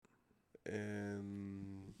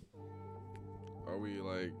And are we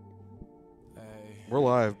like We're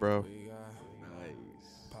live, bro. nice?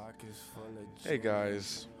 Hey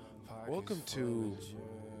guys, welcome to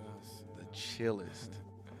the chillest,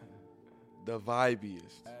 the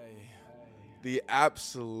vibiest, the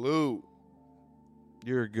absolute.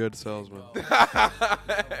 You're a good salesman.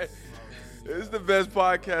 This is the best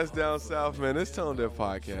podcast down south, man. It's Tone Deaf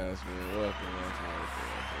Podcast, man. Welcome.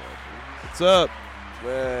 What's up?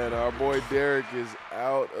 Man, our boy Derek is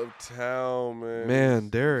out of town, man. Man,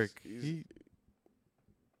 Derek.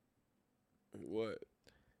 What?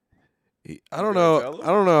 I don't know. tell him? I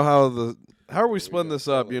don't know how are we We splitting gotta this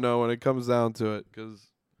up, tell him. when it comes down to it, because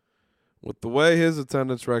with the way his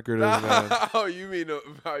attendance record is, man. Oh, you mean them?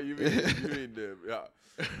 Yeah.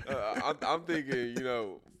 I'm thinking,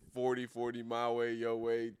 40 my way, your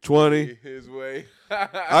way, 20 his way.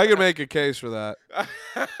 I can make a case for that.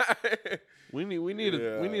 We need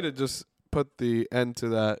to just put the end to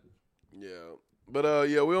that. Yeah. But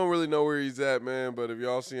we don't really know where he's at, man. But if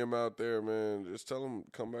y'all see him out there, man, just tell him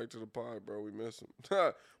come back to the pod, bro. We miss him.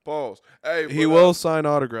 Pause. Hey, He will sign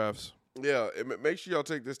autographs. Yeah, make sure y'all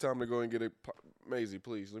take this time to go and get it. Maisie,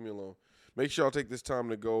 please leave me alone. Make sure y'all take this time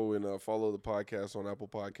to go and follow the podcast on Apple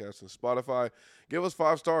Podcasts and Spotify. Give us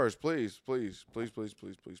 5 stars, please.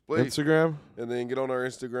 Instagram. And then get on our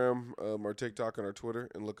Instagram, our TikTok, and our Twitter,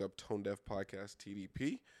 and look up Tone Deaf Podcast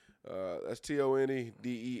TDP. That's TONEDEF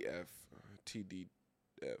TDF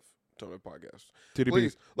Tone Deaf Podcast. TDP.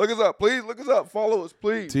 Please look us up. Please look us up. Follow us,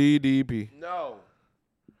 please. TDP. No.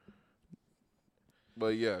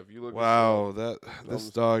 But yeah, if you look. Wow, this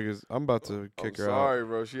dog is. I'm about to kick her out. Sorry,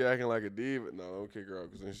 bro. She acting like a diva. No, don't kick her out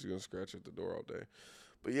because then she's gonna scratch at the door all day.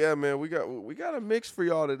 But yeah, man, we got a mix for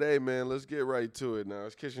y'all today, man. Let's get right to it now.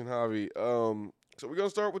 It's Kitchen Javi. So we're gonna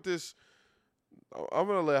start with this. I'm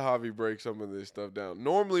gonna let Javi break some of this stuff down.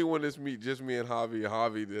 Normally, when it's just me and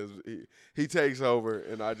Javi does he takes over,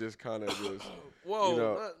 and I just kind of just.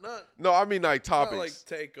 Whoa, No, I mean like topics. not like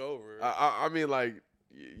take over. I mean like.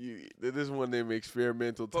 This is one of them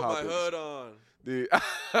experimental Put topics. my hood on.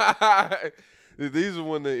 These are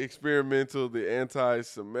one of the experimental, the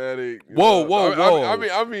anti-Semitic. Whoa.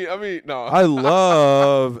 I mean, no. I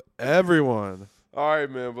love everyone. All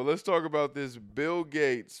right, man, but let's talk about this. Bill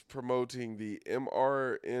Gates promoting the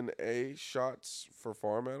mRNA shots for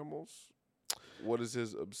farm animals. What is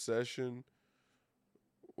his obsession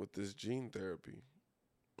with this gene therapy?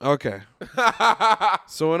 Okay.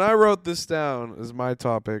 So when I wrote this down as my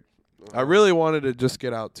topic, I really wanted to just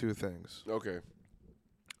get out 2 things. Okay.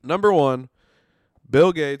 Number 1,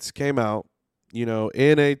 Bill Gates came out,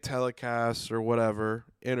 in a telecast or whatever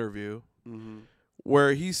interview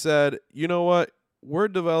where he said, you know what? We're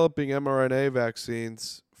developing mRNA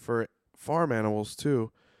vaccines for farm animals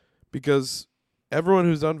too, because everyone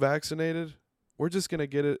who's unvaccinated, we're just going to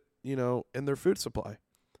get it, in their food supply.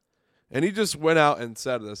 And he just went out and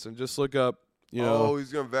said this, and just look up, Oh,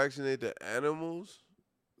 he's going to vaccinate the animals?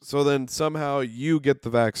 So then somehow you get the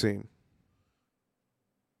vaccine.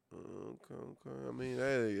 Okay. I mean,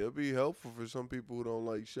 hey, it'll be helpful for some people who don't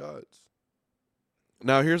like shots.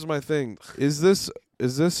 Now, here's my thing. Is this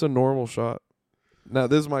a normal shot? Now,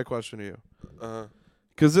 this is my question to you.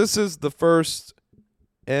 Because this is the first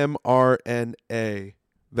mRNA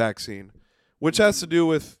vaccine, which has to do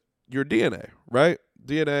with your DNA, right?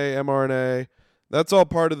 DNA, mRNA, that's all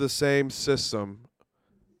part of the same system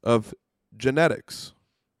of genetics.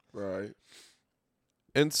 Right.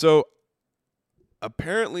 And so,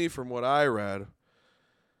 apparently, from what I read,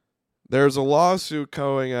 there's a lawsuit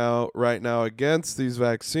going out right now against these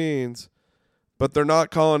vaccines, but they're not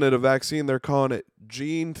calling it a vaccine, they're calling it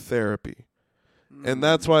gene therapy. And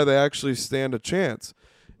that's why they actually stand a chance.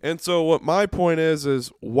 And so what my point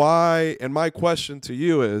is why, and my question to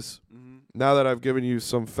you is, now that I've given you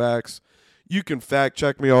some facts, you can fact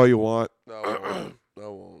check me all you want. No, I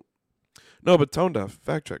won't. No, but Tone Deaf,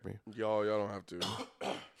 fact check me. Y'all don't have to.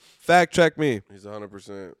 Fact check me. He's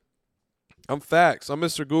 100%. I'm facts. I'm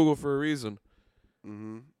Mr. Google for a reason.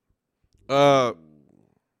 I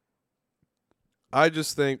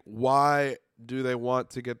just think, why do they want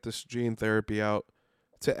to get this gene therapy out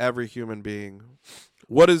to every human being?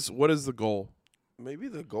 What is the goal? Maybe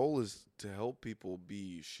the goal is to help people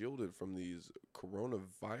be shielded from these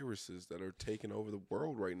coronaviruses that are taking over the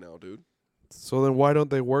world right now, dude. So then why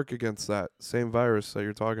don't they work against that same virus that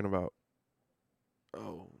you're talking about?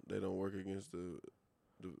 Oh, they don't work against the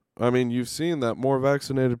I mean, you've seen that more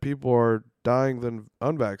vaccinated people are dying than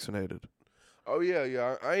unvaccinated. Oh,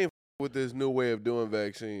 yeah. I ain't with this new way of doing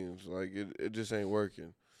vaccines. Like, it just ain't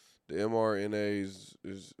working. The mRNA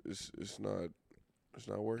is not It's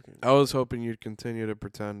not working. I was hoping you'd continue to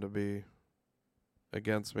pretend to be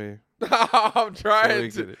against me. I'm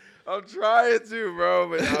trying to. I'm trying to, bro,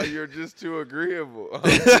 but now you're just too agreeable.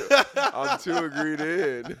 I'm too agreed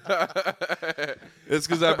in. It's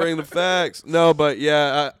because I bring the facts. No, but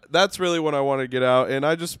yeah, that's really what I want to get out. And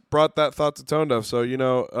I just brought that thought to Tone Deaf. So,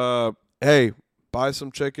 hey, buy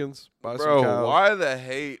some chickens, buy some cows. Bro, why the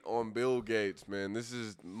hate on Bill Gates, man? This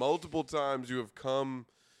is multiple times you have come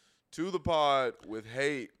to the pod with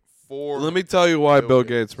hate for Let me tell you why Bill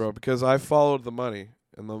Gates, bro. Because I followed the money.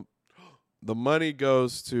 And the money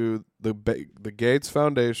goes to the Gates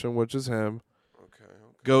Foundation, which is him. Okay.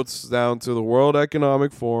 Goes down to the World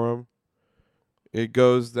Economic Forum. It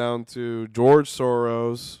goes down to George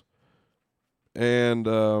Soros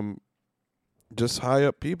and just high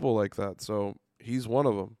up people like that. So he's one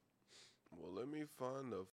of them. Well, let me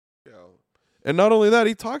find the out. And not only that,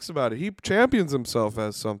 he talks about it. He champions himself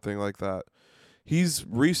as something like that. He's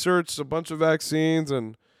researched a bunch of vaccines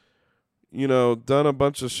and done a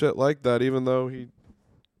bunch of shit like that, even though he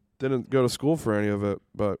didn't go to school for any of it.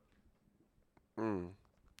 But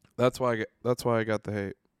that's why I got the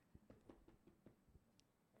hate.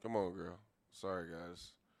 Come on, girl. Sorry,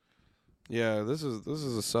 guys. Yeah, this is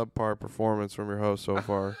a subpar performance from your host so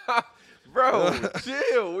far. Bro,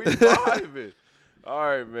 chill. We vibing. All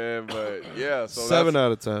right, man. But yeah, so 7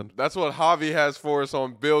 out of 10. That's what Javi has for us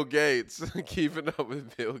on Bill Gates. Keeping up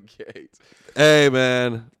with Bill Gates. Hey,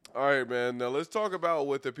 man. All right, man. Now let's talk about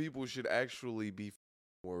what the people should actually be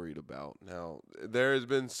worried about. Now, there has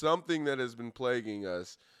been something that has been plaguing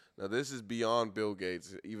us. Now, this is beyond Bill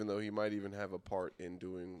Gates, even though he might even have a part in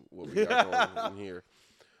doing what we got going in here.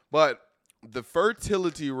 But the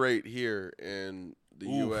fertility rate here in the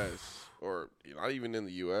U.S., or not even in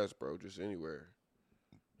the U.S., bro, just anywhere,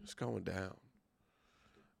 it's going down.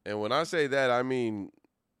 And when I say that, I mean,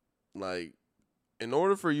 like, in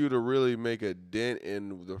order for you to really make a dent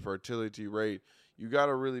in the fertility rate, you got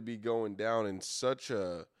to really be going down in such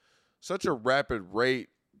a rapid rate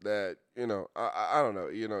that I don't know.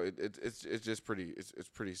 It's just pretty. It's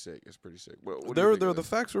pretty sick. It's pretty sick. What do you think of The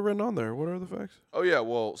facts were written on there. What are the facts? Oh yeah,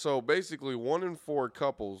 well, so basically 1 in 4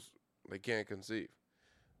 couples, they can't conceive.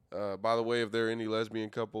 By the way, if there are any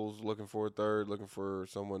lesbian couples looking for a third, looking for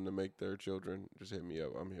someone to make their children, just hit me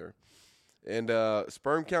up. I'm here. And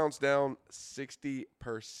sperm count's down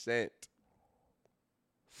 60%.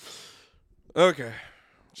 Okay.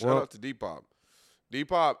 Shout out to Depop.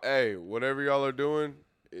 Depop, hey, whatever y'all are doing,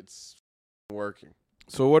 it's working.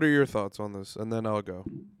 So what are your thoughts on this? And then I'll go,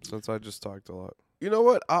 since I just talked a lot. You know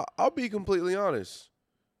what? I'll be completely honest.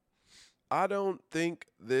 I don't think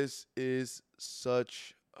this is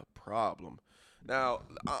such a problem. Now,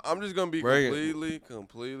 I'm just gonna be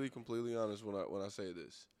completely honest when I say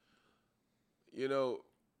this.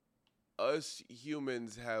 Us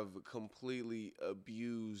humans have completely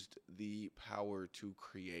abused the power to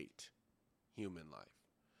create human life.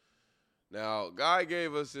 Now, God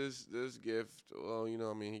gave us this gift. Well, he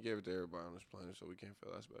gave it to everybody on this planet, so we can't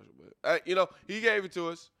feel that special. But, he gave it to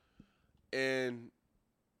us. And,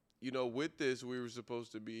 with this, we were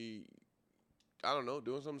supposed to be, I don't know,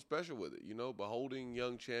 doing something special with it. Beholding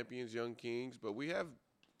young champions, young kings. But we have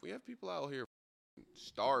people out here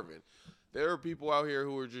starving. There are people out here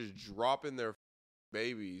who are just dropping their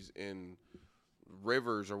babies in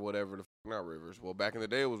rivers or whatever. Not rivers. Well, back in the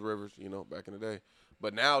day, it was rivers, back in the day.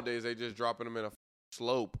 But nowadays, they just dropping them in a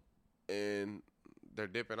slope, and they're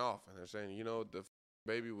dipping off. And they're saying, the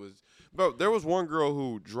baby was... Bro, there was one girl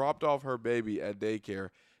who dropped off her baby at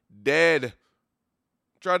daycare, dead.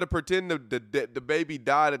 Tried to pretend the baby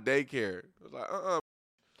died at daycare. I was like,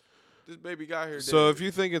 this baby got here dead. So if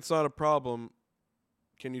you think it's not a problem,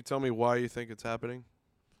 can you tell me why you think it's happening?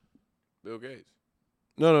 Bill Gates.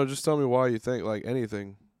 No, just tell me why you think, like,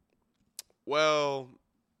 anything. Well,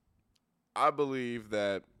 I believe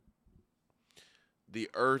that the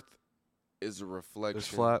earth is a reflection. It's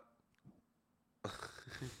flat.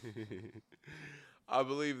 I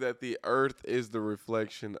believe that the earth is the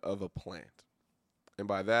reflection of a plant. And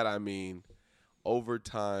by that I mean, over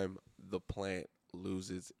time, the plant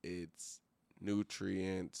loses its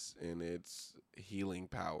nutrients and its healing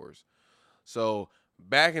powers. So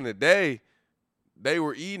back in the day, they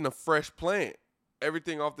were eating a fresh plant.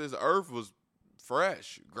 Everything off this earth was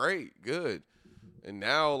fresh, great, good. And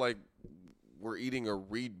now, like, we're eating a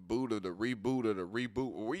reboot of the reboot of the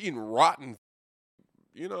reboot. We're eating rotten.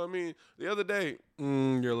 You know what I mean? The other day.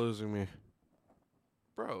 You're losing me.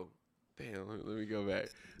 Bro, Damn, let me go back.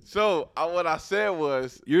 So what I said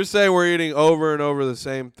was, You're saying we're eating over and over the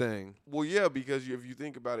same thing. well, yeah, because if you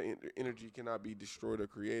think about it, energy cannot be destroyed or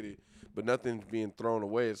created, but nothing's being thrown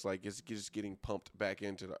away. It's like it's just getting pumped back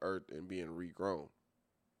into the earth and being regrown.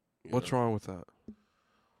 What's wrong with that?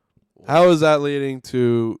 Well, How is that leading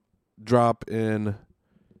to drop in,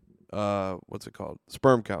 what's it called?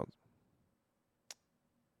 Sperm count.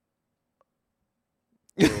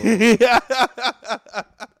 I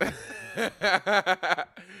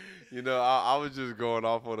was just going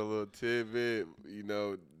off on a little tidbit.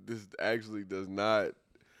 This actually does not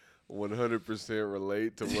 100%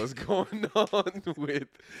 relate to what's going on with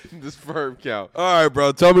the sperm count. All right,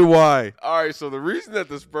 bro. Tell me why. All right, so the reason that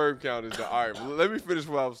the sperm count is all right, let me finish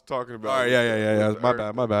what I was talking about. All right, yeah.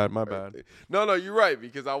 My bad. No, you're right,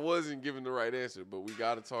 because I wasn't giving the right answer, but we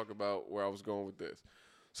got to talk about where I was going with this.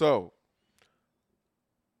 So,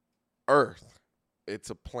 Earth, it's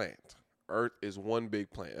a plant. Earth is one big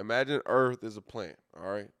plant. Imagine Earth is a plant, all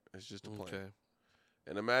right? It's just a plant. Okay.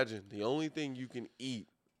 And imagine the only thing you can eat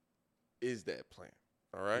is that plant,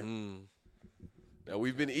 all right? Now,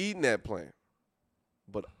 we've been eating that plant.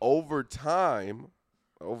 But over time,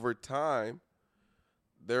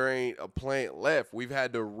 there ain't a plant left. We've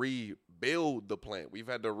had to rebuild the plant. We've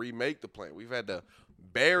had to remake the plant. We've had to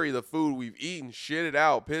bury the food we've eaten, shit it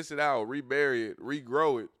out, piss it out, rebury it,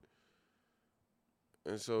 regrow it.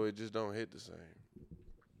 And so it just don't hit the same.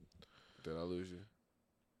 Did I lose you?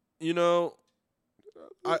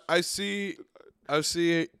 I see,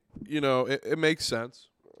 it makes sense.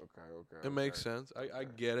 Okay. It makes sense. I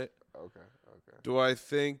get it. Okay. Do I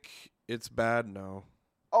think it's bad? No.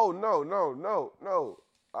 Oh, no.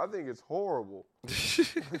 I think it's horrible.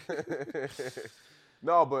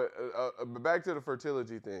 No, but back to the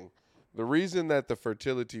fertility thing. The reason that the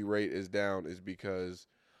fertility rate is down is because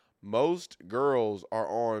most girls are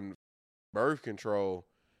on birth control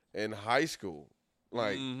in high school.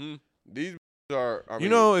 Like, these are,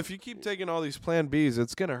 if you keep taking all these Plan Bs,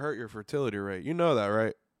 it's going to hurt your fertility rate. You know that,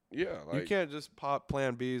 right? Yeah. You can't just pop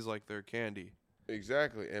Plan Bs like they're candy.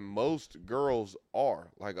 Exactly. And most girls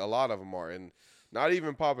are. Like, a lot of them are. And not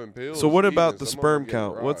even popping pills. So what about the some of sperm them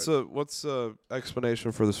count? getting What's the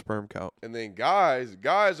explanation for the sperm count? And then guys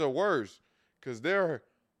are worse because they're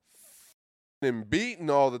and beaten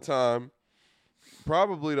all the time.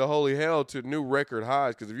 Probably the holy hell to new record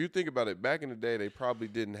highs. Because if you think about it, back in the day, they probably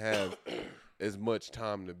didn't have as much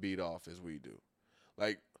time to beat off as we do.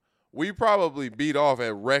 Like, we probably beat off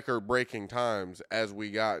at record-breaking times as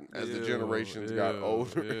the generations got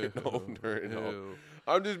older and older and older.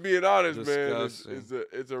 I'm just being honest, man.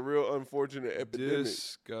 It's a real unfortunate epidemic.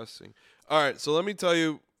 Disgusting. All right, so let me tell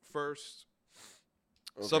you first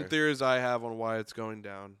some theories I have on why it's going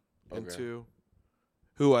down, and two,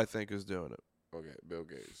 who I think is doing it. Okay, Bill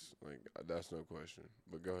Gates. Like, that's no question.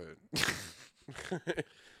 But go ahead.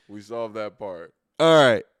 We solved that part. All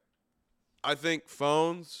right. I think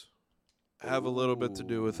phones have a little bit to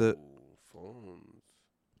do with it. Phones.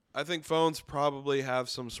 I think phones probably have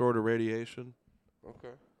some sort of radiation.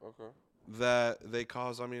 Okay. That they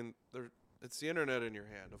cause. I mean, it's the internet in your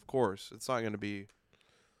hand, of course. It's not going to be.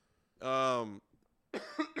 The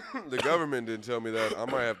government didn't tell me that. I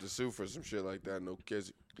might have to sue for some shit like that. No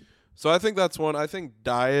kidding. So I think that's one. I think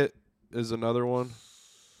diet is another one.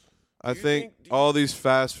 I think all these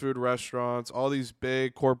fast food restaurants, all these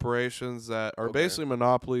big corporations that are basically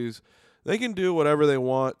monopolies, they can do whatever they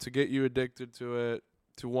want to get you addicted to it,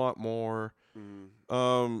 to want more,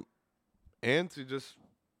 and to just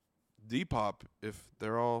depop if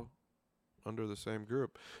they're all under the same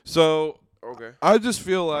group. So I just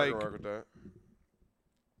feel like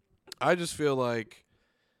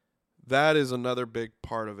that is another big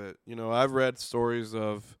part of it. I've read stories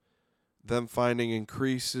of them finding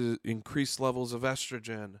increased levels of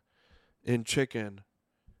estrogen in chicken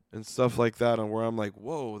and stuff like that, and where I'm like,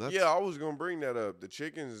 whoa, that's... Yeah, I was gonna bring that up. The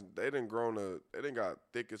chickens, they didn't got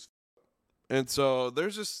thick as... And so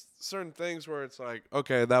there's just certain things where it's like,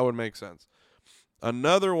 okay, that would make sense.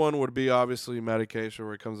 Another one would be obviously medication,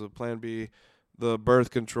 where it comes with Plan B, the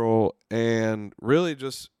birth control, and really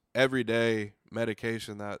just everyday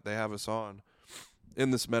medication that they have us on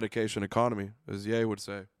in this medication economy, as Ye would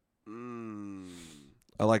say.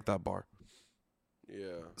 I like that bar.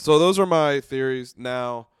 Yeah. So those are my theories.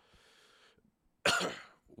 Now,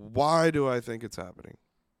 why do I think it's happening?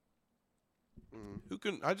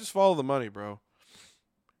 I just follow the money, bro.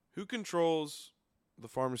 Who controls the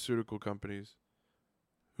pharmaceutical companies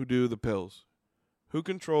who do the pills? Who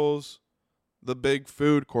controls the big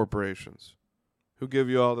food corporations who give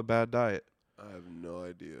you all the bad diet? I have no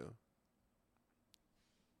idea.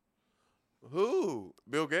 Who?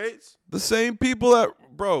 Bill Gates? The same people that,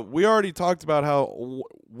 bro, we already talked about how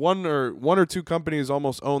one or two companies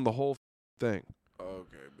almost own the whole thing.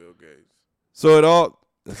 Okay, Bill Gates. So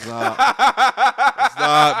it's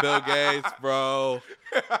not Bill Gates, bro.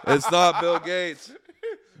 It's not Bill Gates.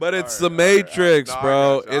 But it's the Matrix,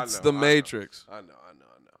 bro. It's the Matrix. I know.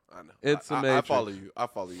 It's the Matrix. I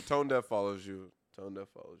follow you. Tone Deaf follows you.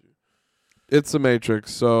 It's the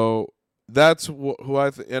Matrix. So that's who I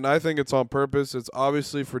think, and I think it's on purpose. It's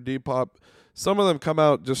obviously for Depop. Some of them come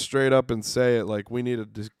out just straight up and say it, like, we need to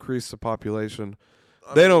decrease the population.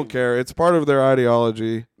 They don't care. It's part of their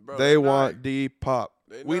ideology. Bro, they want Depop.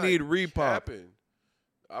 We need Repop.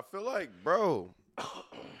 I feel like, bro,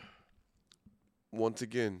 once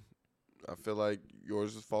again, I feel like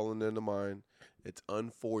yours is falling into mine. It's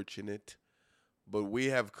unfortunate, but we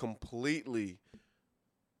have completely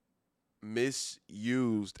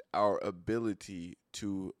misused our ability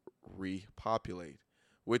to repopulate,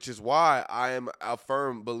 which is why I am a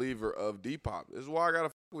firm believer of Depop. This is why I gotta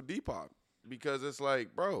fuck with Depop, because it's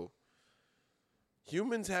like, bro,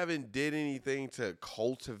 humans haven't did anything to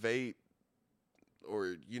cultivate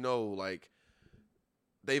or, like,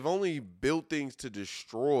 they've only built things to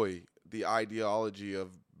destroy the ideology of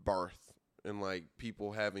birth and, like,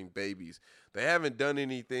 people having babies. They haven't done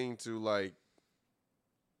anything to, like,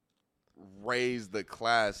 raise the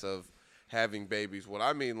class of having babies. What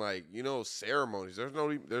I mean, like, ceremonies.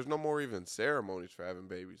 There's no more even ceremonies for having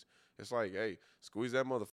babies. It's like, hey, squeeze that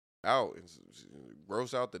motherfucker out and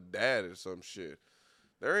gross out the dad or some shit.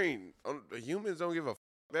 Humans don't give a fuck.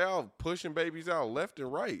 They're all pushing babies out left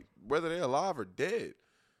and right, whether they're alive or dead.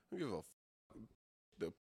 Don't give a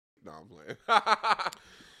fuck. No, I'm playing.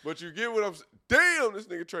 But you get what I'm saying. Damn, this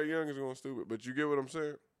nigga Trey Young is going stupid. But you get what I'm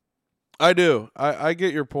saying? I do. I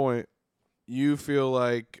get your point. You feel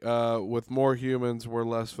like with more humans, we're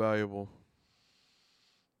less valuable.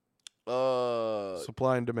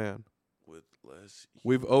 Supply and demand. With less.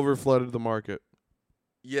 We've overflooded the market.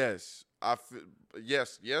 Yes.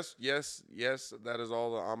 Yes. That is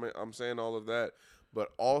all. I'm saying all of that. But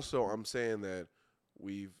also I'm saying that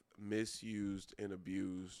we've misused and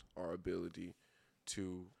abused our ability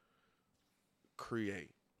to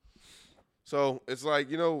create. So it's like,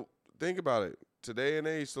 think about it. Today and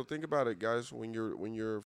age, so think about it, guys, when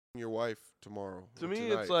you're your wife tomorrow. To me,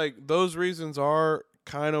 tonight. it's like those reasons are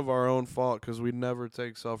kind of our own fault because we never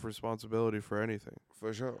take self-responsibility for anything.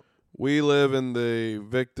 For sure. We live in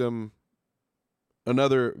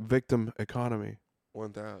another victim economy.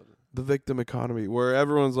 1,000. The victim economy, where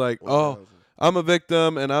everyone's like, 1,000. I'm a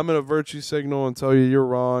victim and I'm going to virtue signal and tell you you're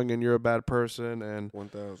wrong and you're a bad person. And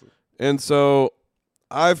 1,000. And so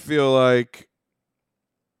I feel like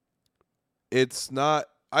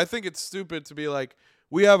I think it's stupid to be like,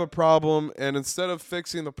 we have a problem, and instead of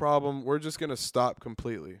fixing the problem, we're just going to stop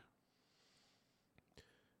completely.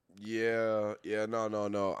 Yeah,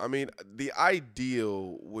 no. I mean, the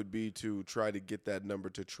ideal would be to try to get that number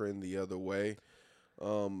to trend the other way.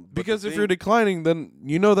 Because if you're declining, then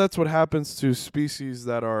that's what happens to species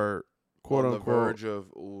that are, quote on unquote, the verge of,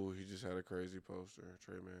 he just had a crazy poster,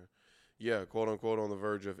 Trey, man. Yeah, quote unquote, on the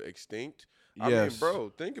verge of extinct. Yes. I mean, bro,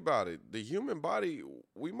 think about it. The human body,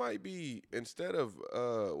 we might be, instead of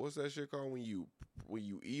what's that shit called when you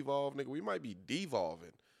evolve, nigga? We might be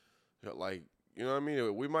devolving. Like, you know what I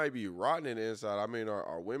mean? We might be rotting inside. I mean,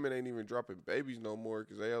 our women ain't even dropping babies no more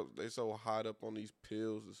because they so hot up on these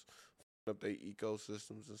pills, it's up their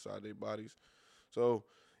ecosystems inside their bodies. So,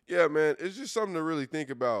 yeah, man, it's just something to really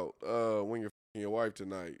think about when you're your wife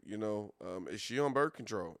tonight. Is she on birth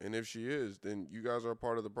control? And if she is, then you guys are a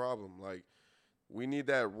part of the problem. Like, we need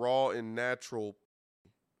that raw and natural.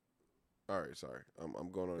 All right, sorry.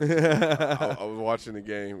 I'm going on. I was watching the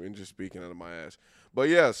game and just speaking out of my ass. But,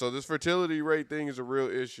 yeah, so this fertility rate thing is a real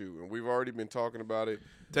issue, and we've already been talking about it.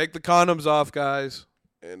 Take the condoms off, guys.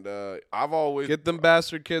 And I've always... Get them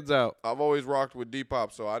bastard kids out. I've always rocked with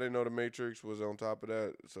Depop, so I didn't know the Matrix was on top of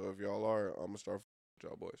that. So if y'all are, I'm going to start with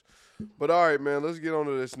y'all boys. But, all right, man, let's get on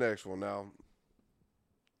to this next one now.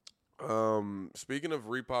 Speaking of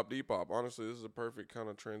Repop Depop, honestly, this is a perfect kind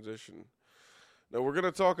of transition. Now, we're going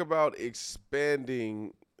to talk about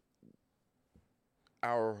expanding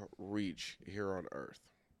our reach here on Earth.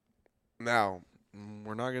 Now,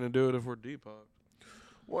 we're not going to do it if we're Depop.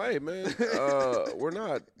 Wait, man. We're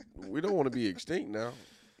not. We don't want to be extinct now.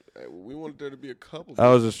 We want there to be a couple. I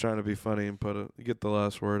was just trying to be funny and get the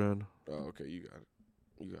last word in. Oh, okay. You got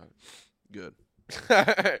it. Good.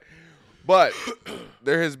 But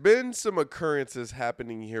there has been some occurrences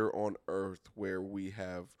happening here on Earth where we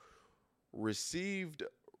have received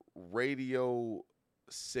radio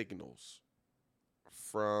signals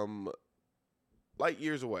from light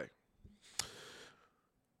years away.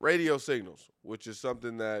 Radio signals, which is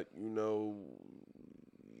something that,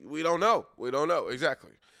 we don't know. We don't know.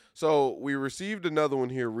 Exactly. So we received another one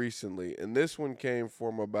here recently, and this one came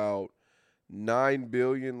from about 9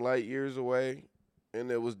 billion light years away,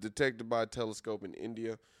 and it was detected by a telescope in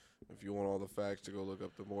India. If you want all the facts, to go look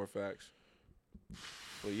up the more facts.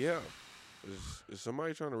 But yeah, is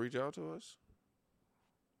somebody trying to reach out to us?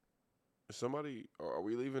 Are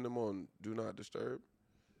we leaving them on Do Not Disturb?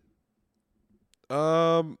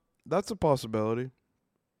 That's a possibility.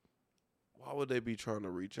 Why would they be trying to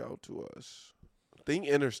reach out to us? Think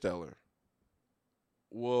Interstellar.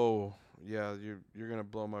 Whoa. Yeah, you're gonna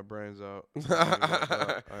blow my brains out.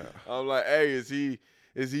 I'm like, hey, is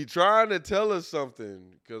he trying to tell us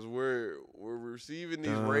something? Because we're receiving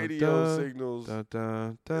these radio signals, and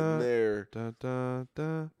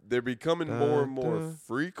they're becoming more and more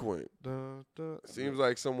frequent. Seems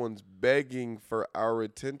like someone's begging for our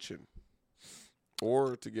attention,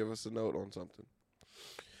 or to give us a note on something.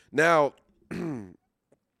 Now,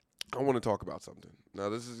 I want to talk about something. Now,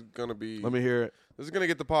 this is gonna be. Let me hear it. This is gonna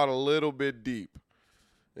get the pot a little bit deep,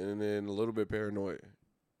 and then a little bit paranoid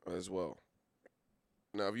as well.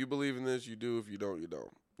 Now, if you believe in this, you do. If you don't, you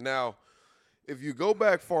don't. Now, if you go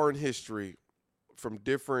back far in history from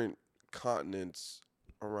different continents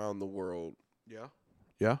around the world,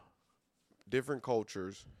 yeah, different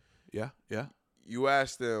cultures, yeah, you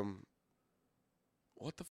ask them,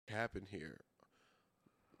 what the f*** happened here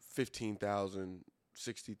 15,000,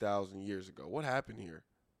 60,000 years ago? What happened here?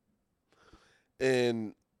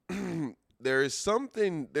 And there is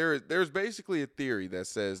something, there's basically a theory that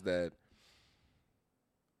says that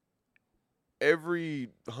every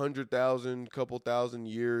 100,000, couple thousand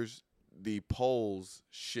years, the poles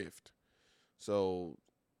shift. So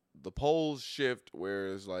the poles shift,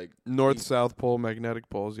 whereas like North-South pole, magnetic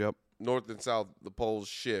poles, yep. North and South, the poles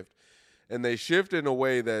shift. And they shift in a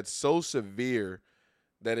way that's so severe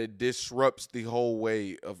that it disrupts the whole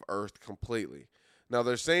way of Earth completely. Now,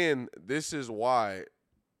 they're saying this is why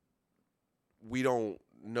we don't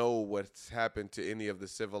know what's happened to any of the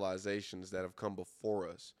civilizations that have come before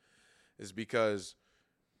us, is because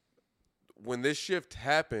when this shift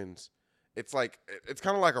happens, it's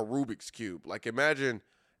kind of like a Rubik's Cube. Like, imagine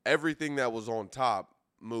everything that was on top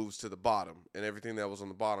moves to the bottom, and everything that was on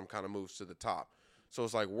the bottom kind of moves to the top. So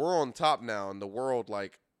it's like we're on top now, and the world,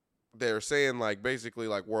 like, they're saying, like, basically,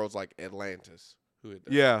 like, worlds like Atlantis.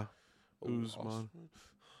 Yeah. Awesome.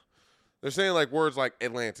 They're saying, like, words like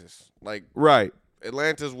Atlantis. Like, right.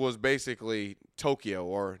 Atlantis was basically Tokyo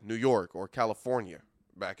or New York or California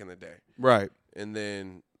back in the day. Right. And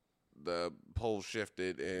then the poles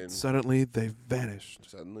shifted, and suddenly they vanished.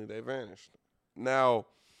 Now,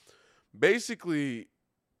 basically,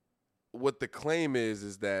 what the claim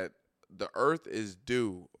is that the Earth is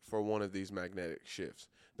due for one of these magnetic shifts.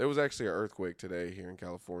 There was actually an earthquake today here in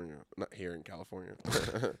California. Not here in California.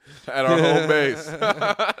 At our home base.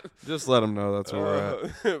 Just let them know that's where we're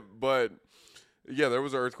at. But, yeah, there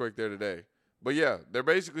was an earthquake there today. But, yeah, they're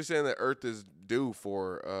basically saying that Earth is due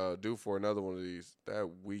for another one of these. That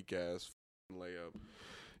weak-ass layup.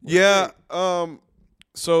 Yeah.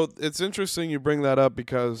 So it's interesting you bring that up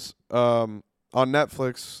because on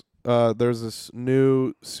Netflix there's this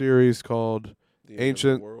new series called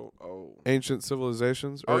Ancient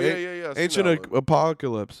Civilizations. Or yeah. Ancient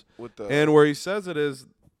Apocalypse. And where he says it is,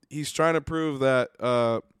 he's trying to prove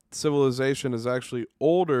that civilization is actually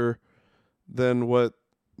older than what,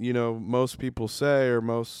 most people say, or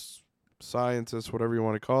most scientists, whatever you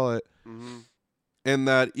want to call it. Mm-hmm. And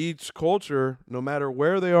that each culture, no matter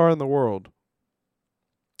where they are in the world,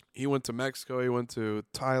 he went to Mexico, he went to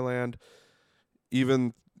Thailand,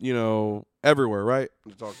 even, everywhere, right?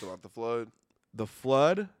 You talked about the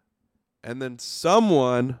flood, and then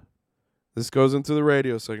this goes into the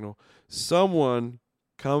radio signal, someone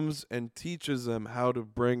comes and teaches them how to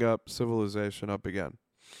bring up civilization up again.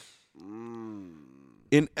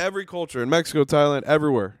 In every culture, in Mexico, Thailand,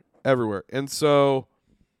 everywhere. And so,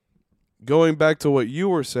 going back to what you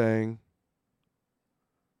were saying,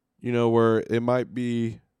 where it might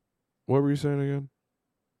be, what were you saying again?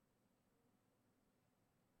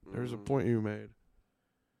 There's a point you made.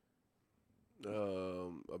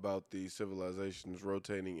 About the civilizations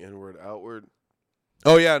rotating inward, outward.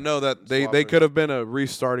 Oh, yeah, no, that they could have been a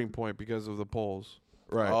restarting point because of the poles.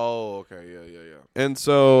 Right. Oh, okay, yeah. And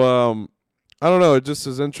so, I don't know, it just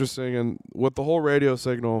is interesting. And with the whole radio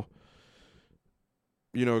signal,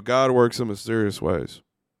 God works in mysterious ways.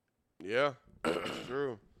 Yeah, that's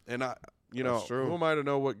true. And who am I to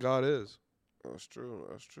know what God is? That's true.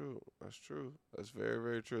 That's true. That's true. That's very,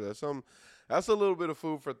 very true. That's a little bit of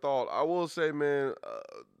food for thought. I will say, man,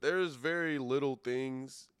 there's very little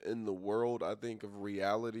things in the world, I think, of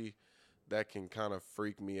reality that can kind of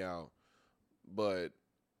freak me out. But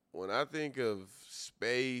when I think of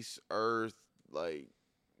space, Earth, like,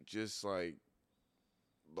 just like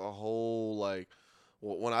the whole, like,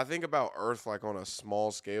 when I think about Earth, like on a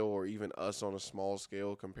small scale, or even us on a small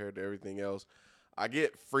scale compared to everything else, I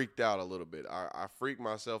get freaked out a little bit. I freak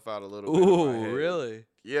myself out a little bit in my Ooh, head. really?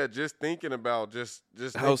 Yeah, just thinking about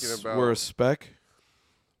We're a speck.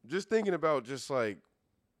 just thinking about just like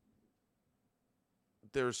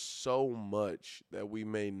there's so much that we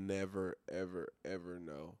may never ever ever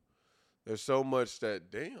know. There's so much there's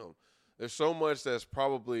so much that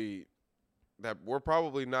we're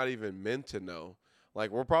probably not even meant to know.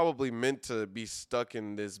 Like we're probably meant to be stuck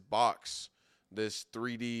in this box, this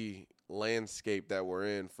 3D landscape that we're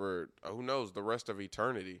in for who knows the rest of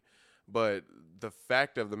eternity. But the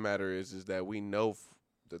fact of the matter is that we know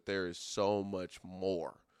that there is so much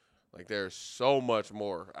more. Like there's so much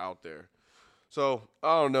more out there. So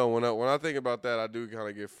I don't know. When I think about that, I do kind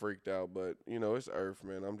of get freaked out. But you know, it's Earth,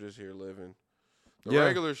 man. I'm just here living. The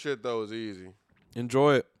regular shit though is easy.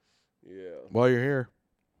 Enjoy it. Yeah. While you're here.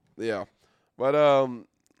 Yeah. But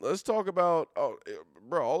let's talk about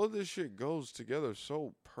bro, all of this shit goes together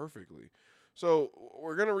so perfectly. So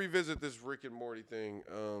we're gonna revisit this Rick and Morty thing,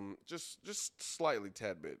 just slightly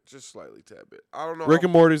tad bit. I don't know. Rick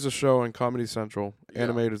and Morty's a show on Comedy Central,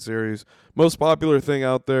 animated series. Most popular thing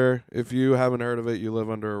out there. If you haven't heard of it, you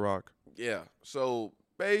live under a rock. Yeah. So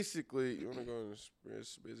basically, you wanna go in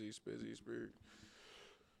this busy spirit.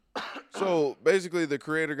 So basically, the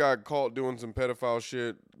creator got caught doing some pedophile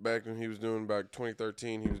shit back when he was doing back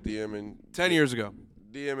 2013. He was DMing 10 years ago.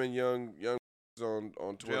 DMing young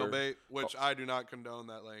on Twitter. Jailbait, which I do not condone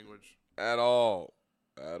that language. At all.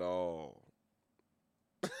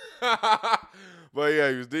 But yeah,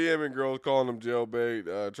 he was DMing girls, calling them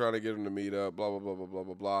jailbait, trying to get them to meet up, blah, blah, blah, blah, blah,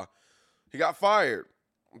 blah, blah. He got fired.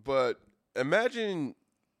 But imagine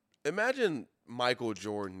Michael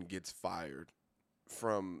Jordan gets fired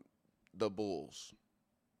from the Bulls.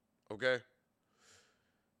 Okay?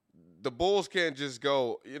 The Bulls can't just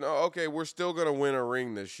go, okay, we're still going to win a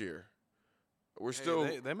ring this year.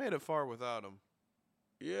 They made it far without him.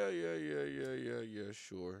 Yeah,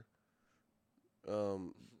 sure.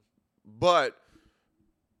 But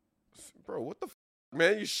bro, what the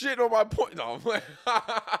man? You shitting on my point? No,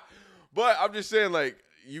 but I'm just saying, like,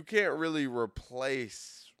 you can't really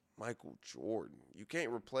replace Michael Jordan. You can't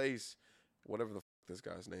replace whatever the this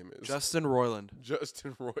guy's name is. Justin Roiland.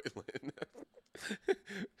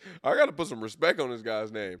 I got to put some respect on this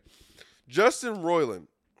guy's name. Justin Roiland.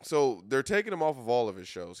 So they're taking him off of all of his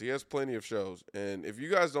shows. He has plenty of shows. And if you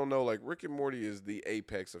guys don't know, like, Rick and Morty is the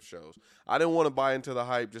apex of shows. I didn't want to buy into the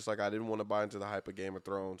hype, just like I didn't want to buy into the hype of Game of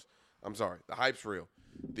Thrones. I'm sorry. The hype's real.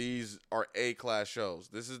 These are A-class shows.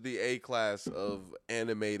 This is the A-class of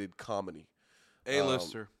animated comedy.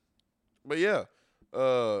 A-lister. But yeah,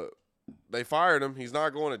 they fired him. He's not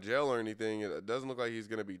going to jail or anything. It doesn't look like he's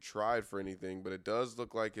going to be tried for anything, but it does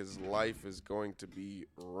look like his life is going to be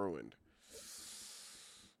ruined.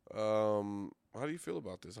 How do you feel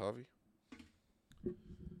about this, Javi?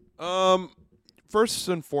 First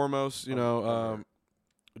and foremost,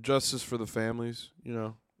 justice for the families,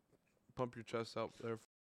 Pump your chest out there.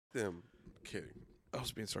 Them kidding. I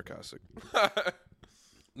was being sarcastic.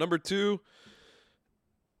 Number 2,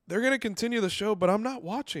 they're going to continue the show, but I'm not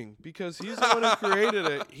watching because he's the one who created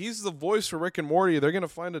it. He's the voice for Rick and Morty. They're going to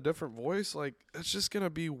find a different voice. Like, it's just going to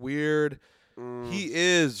be weird. He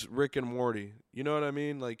is Rick and Morty. You know what I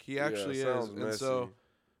mean? Like, he actually is. Messy. And so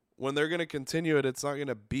when they're going to continue it, it's not going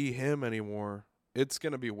to be him anymore. It's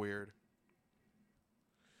going to be weird.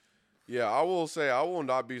 Yeah, I will say I will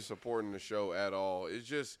not be supporting the show at all. It's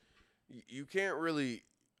just you can't really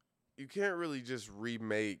just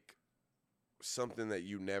remake something that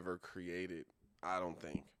you never created, I don't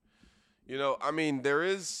think. I mean, there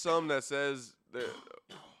is some that says that.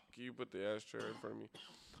 Can you put the ashtray in front of me?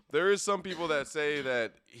 There is some people that say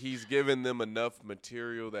that he's given them enough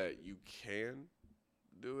material that you can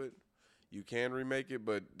do it. You can remake it,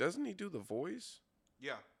 but doesn't he do the voice?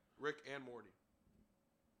 Yeah, Rick and Morty.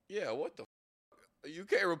 Yeah, what the You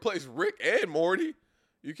can't replace Rick and Morty.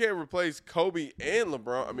 You can't replace Kobe and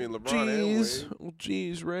LeBron. I mean, LeBron and Wade. Oh,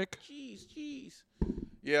 jeez, Rick. Jeez.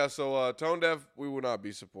 Yeah, so Tone Deaf, we will not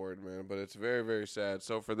be supported, man, but it's very, very sad.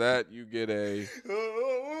 So for that, you get a...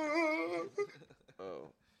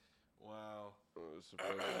 Oh. Wow. It's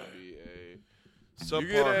supposed to be a... Subpar. You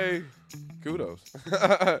get a... Kudos.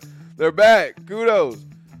 They're back. Kudos.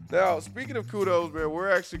 Now, speaking of kudos, man, we're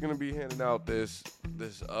actually going to be handing out this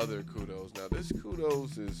other kudos. Now, this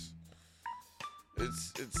kudos is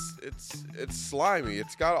it's slimy.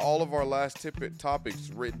 It's got all of our last topics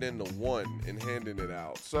written into one and handing it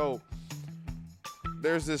out. So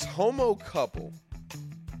there's this homosexual,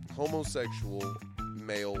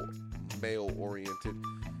 male-oriented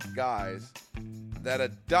guys that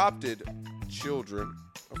adopted children,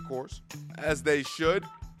 of course, as they should.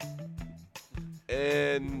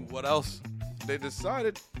 And What else? they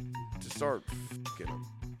decided to start f***ing them.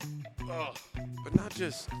 Ugh. But not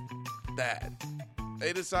just that.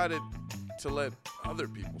 They decided to let other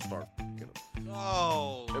people start f***ing them.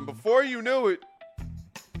 Oh. And before you knew it,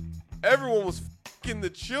 everyone was f***ing the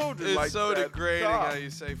children. It's like so that. degrading Stop. how you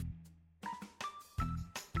say.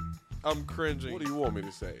 I'm cringing. What do you want me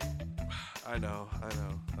to say? I know.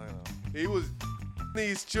 He was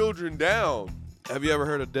these children down. Have you ever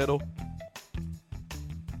heard of diddle?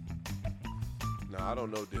 No, I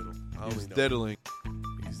don't know diddle. I He's only know. diddling.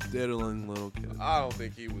 He's diddling little kids. I don't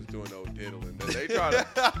think he was doing no diddling.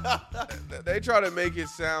 They try to make it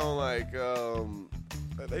sound like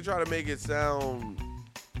they try to make it sound.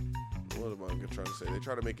 What am I trying to say? They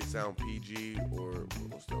try to make it sound PG or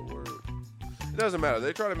what's that word? It doesn't matter.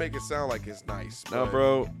 They try to make it sound like it's nice. Now, but-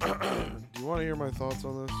 bro, do you want to hear my thoughts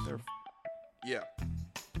on this? Yeah.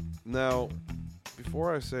 Now,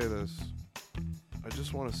 before I say this, I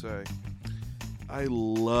just want to say I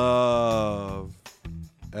love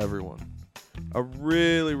everyone. I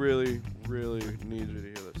really, really, really need you to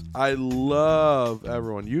hear this. I love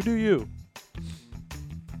everyone. You do you.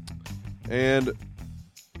 And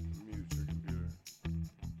Mute your computer.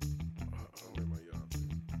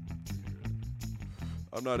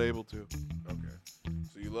 I'm not able to. Okay.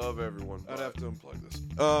 So you love everyone. I'd have to unplug this.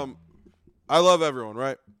 I love everyone,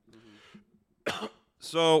 right?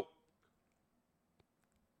 So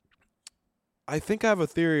I think I have a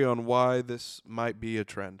theory on why this might be a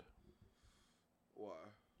trend. Why?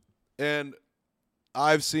 And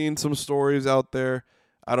I've seen some stories out there.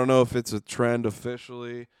 I don't know if it's a trend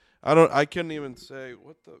officially. I couldn't even say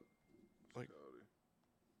what the like.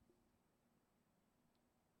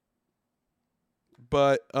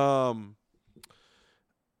 But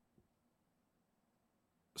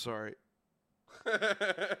sorry.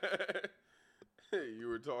 You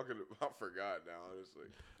were talking. I forgot now, honestly.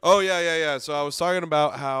 Oh yeah. So I was talking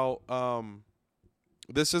about how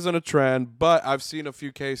this isn't a trend, but I've seen a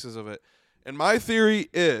few cases of it. And my theory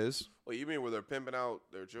is, Well, you mean where they're pimping out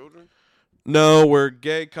their children? no, where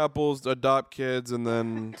gay couples adopt kids and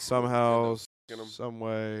then somehow, F***ing 'em. some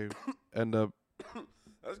way, end up.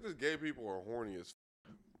 That's because gay people are horny as.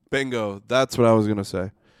 Bingo. That's what I was gonna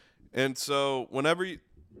say. And so whenever you,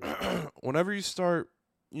 whenever you start,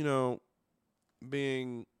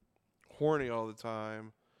 being horny all the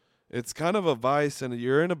time, it's kind of a vice, and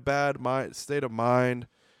you're in a bad state of mind.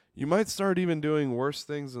 You might start even doing worse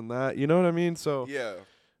things than that. You know what I mean? So Yeah.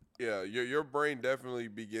 Your brain definitely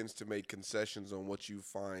begins to make concessions on what you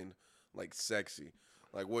find like sexy,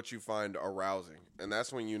 like what you find arousing, and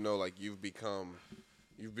that's when you know like you've become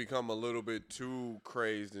a little bit too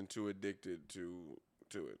crazed and too addicted to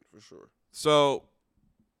it for sure. So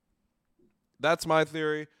that's my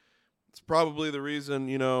theory. It's probably the reason,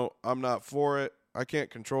 I'm not for it. I can't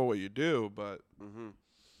control what you do, but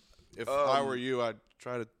if I were you, I'd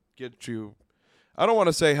try to get you. I don't want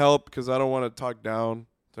to say help because I don't want to talk down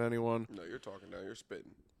to anyone, No, you're talking now. You're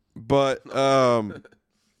spitting. but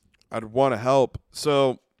I'd want to help.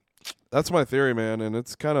 So that's my theory, man, and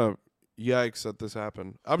it's kind of yikes that this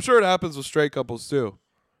happened. I'm sure it happens with straight couples too.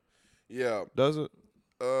 Yeah. Does it?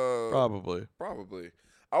 Probably. Probably.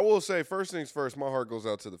 I will say, first things first, my heart goes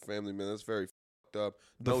out to the family, man. That's very fucked up.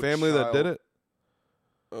 The No family that did child- it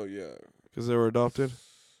Oh, yeah. because they were adopted.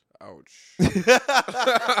 Ouch.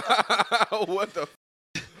 What the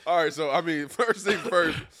All right, so, I mean, first things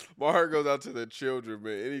first, my heart goes out to the children,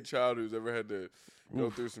 man. Any child who's ever had to go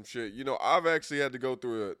through some shit. I've actually had to go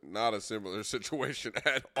through not a similar situation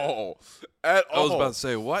at all. At all. I was about to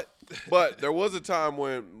say, what? But there was a time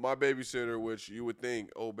when my babysitter, which you would think,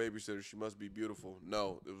 oh, babysitter, she must be beautiful.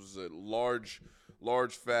 No, it was a large,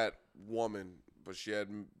 fat woman, but she had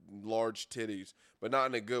large titties, but not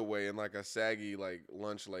in a good way, in like a saggy, like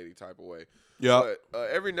lunch lady type of way. Yeah. But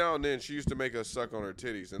every now and then she used to make us suck on her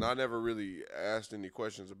titties, and I never really asked any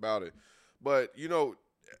questions about it. But,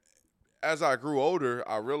 as I grew older,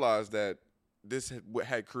 I realized that this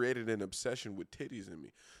had created an obsession with titties in me.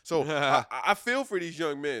 So I feel for these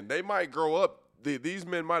young men. They might grow up. These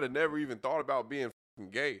men might have never even thought about being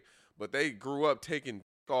fucking gay, but they grew up taking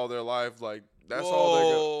all their life. Like that's all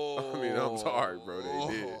they're gonna. I mean, I'm sorry, bro.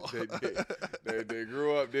 They did. They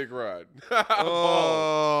grew up dick riding.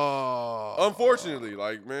 Unfortunately,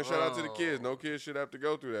 like man, shout out to the kids. No kids should have to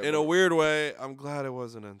go through that. In a weird way, I'm glad it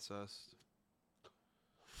wasn't incest.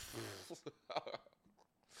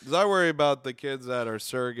 Because I worry about the kids that are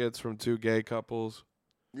surrogates from two gay couples.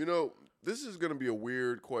 You know, this is going to be a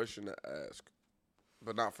weird question to ask,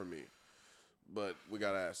 but not for me. But we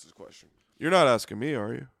got to ask this question. You're not asking me,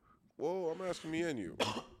 are you? Well, I'm asking me and you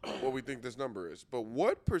what we think this number is. But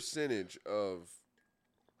what percentage of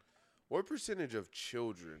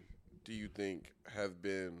children do you think have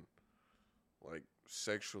been like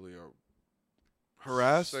sexually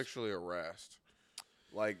harassed? Sexually harassed.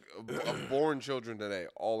 Like of born children today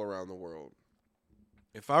all around the world.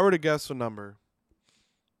 If I were to guess a number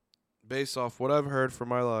based off what I've heard from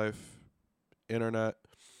my life, internet,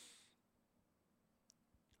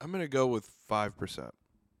 I'm going to go with 5%.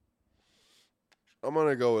 I'm going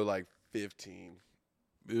to go with like 15.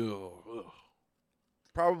 Ugh.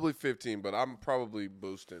 Probably 15, but I'm probably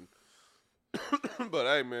boosting. But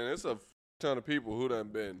hey, man, it's a ton of people who done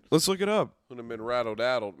been. Let's look it up. Who done been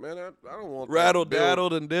rattled-daddled. Man, I don't want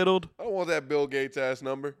rattled-daddled and diddled. I don't want that Bill Gates ass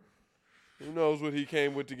number. Who knows what he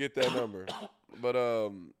came with to get that number?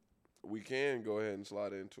 But we can go ahead and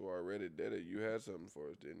slide into our Reddit data. You had something for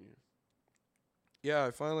us, didn't you? Yeah,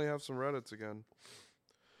 I finally have some Reddits again.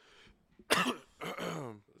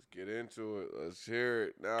 Let's get into it. Let's hear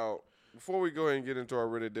it. Now, before we go ahead and get into our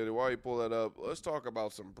Reddit data, while you pull that up, let's talk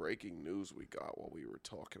about some breaking news we got while we were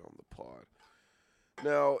talking on the pod.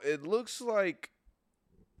 Now, it looks like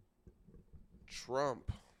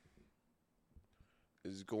Trump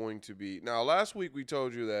is going to be... Now, last week we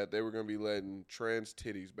told you that they were going to be letting trans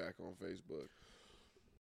titties back on Facebook.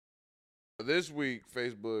 This week,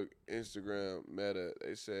 Facebook, Instagram, Meta,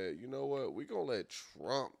 they said, you know what? We're going to let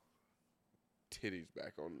Trump titties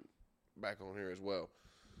back on here as well.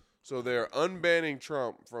 So they're unbanning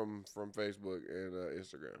Trump from Facebook and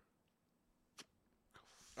Instagram.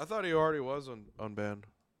 I thought he already was unbanned.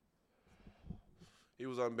 He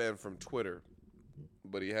was unbanned from Twitter,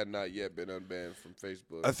 but he had not yet been unbanned from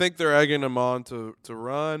Facebook. I think they're egging him on to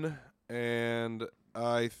run, and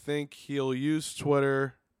I think he'll use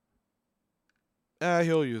Twitter.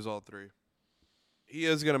 He'll use all three. He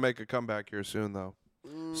is going to make a comeback here soon, though.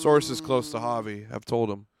 Sources close to Javi have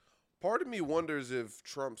told him. Part of me wonders if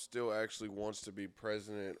Trump still actually wants to be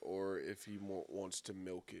president or if he wants to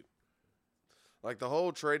milk it. Like the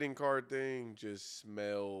whole trading card thing just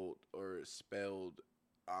spelled,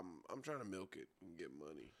 I'm trying to milk it and get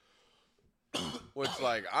money. Which,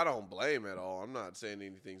 like, I don't blame at all. I'm not saying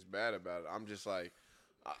anything's bad about it. I'm just like,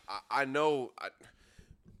 I know...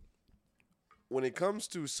 when it comes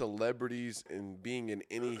to celebrities and being in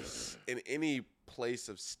any place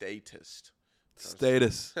of status,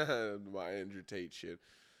 my Andrew Tate shit.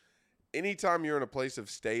 Anytime you're in a place of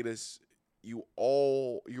status, you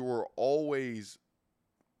are always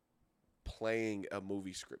playing a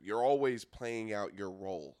movie script. You're always playing out your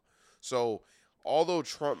role. So, although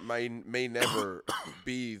Trump may never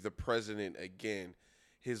be the president again,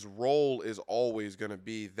 his role is always going to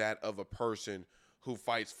be that of a person who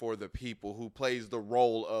fights for the people, who plays the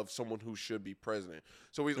role of someone who should be president.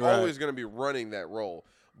 So he's always going to be running that role.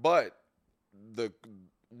 But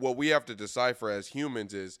what we have to decipher as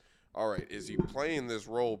humans is, all right, is he playing this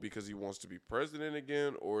role because he wants to be president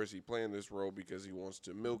again, or is he playing this role because he wants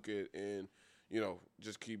to milk it and,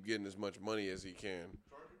 just keep getting as much money as he can?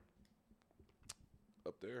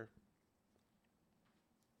 Up there.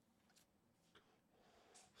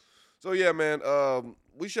 So, yeah, man,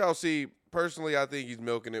 we shall see. Personally, I think he's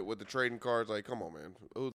milking it with the trading cards. Like, come on, man.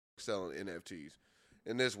 Who's selling NFTs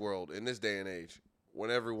in this world, in this day and age, when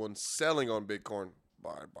everyone's selling on Bitcoin?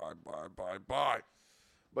 Buy.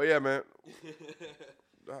 But, yeah, man.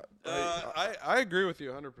 I agree with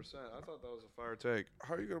you 100%. I thought that was a fire take.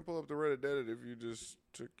 How are you going to pull up the Reddit data if you just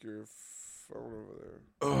took your phone over there?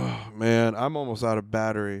 Oh, man. I'm almost out of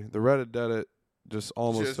battery. The Reddit data just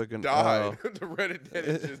almost took an died. The Reddit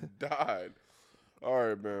data just died. All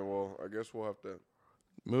right, man. Well, I guess we'll have to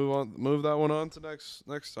move that one on to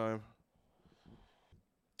next time.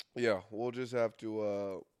 Yeah, we'll just have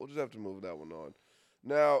to move that one on.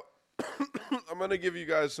 Now, I'm gonna give you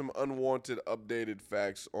guys some unwanted updated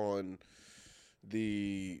facts on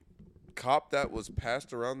the cop that was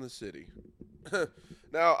passed around the city.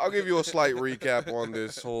 Now, I'll give you a slight recap on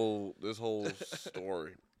this whole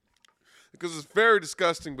story because it's very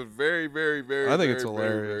disgusting, but very, very, very. I think very, it's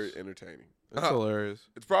hilarious. Very, very entertaining. It's hilarious.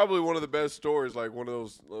 It's probably one of the best stories, like one of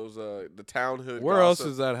those the town hood. Where gossip.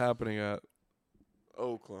 else is that happening at?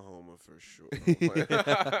 Oklahoma for sure.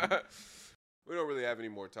 We don't really have any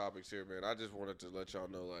more topics here, man. I just wanted to let y'all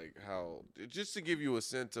know, like, how just to give you a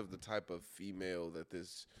sense of the type of female that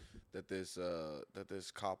this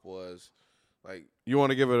cop was. Like, You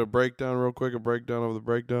want to give it a breakdown real quick? A breakdown of the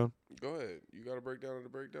breakdown? go ahead. You got a breakdown of the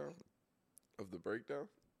breakdown? Of the breakdown?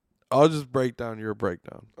 I'll just break down your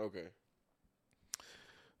breakdown. Okay.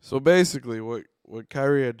 So basically, what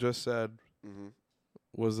Kyrie had just said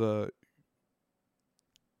was I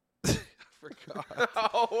forgot.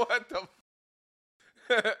 Oh, what the?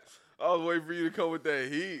 I was waiting for you to come with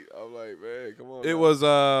that heat. I'm like, man, come on. It now. was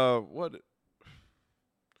what?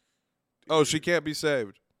 Oh, she can't be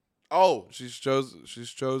saved. Oh, She's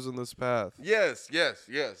chosen this path. yes.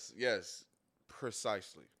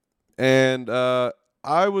 Precisely. And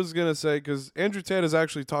I was gonna say, because Andrew Tate has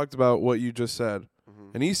actually talked about what you just said,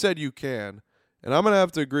 and he said you can, and I'm gonna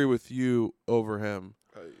have to agree with you over him.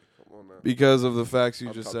 Hey, come on now. Because of the facts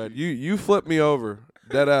you just said. You flipped me over,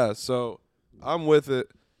 dead ass. So I'm with it.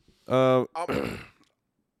 I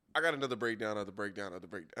got another breakdown of the breakdown of the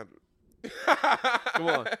breakdown. Come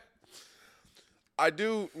on. I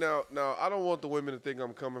do now. I don't want the women to think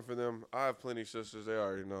I'm coming for them. I have plenty of sisters. They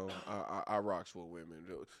already know I rocks with women.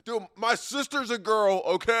 Dude, my sister's a girl,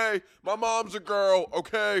 okay? My mom's a girl,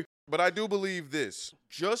 okay? But I do believe this.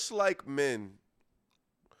 Just like men,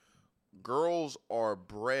 girls are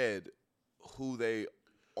bred who they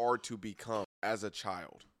are to become as a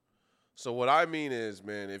child. So what I mean is,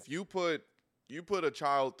 man, if you put a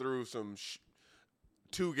child through some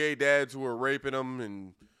two gay dads who are raping them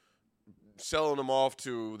and selling them off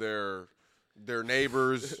to their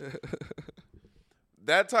neighbors,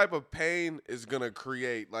 that type of pain is going to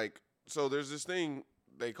create, like, so there's this thing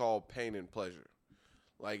they call pain and pleasure.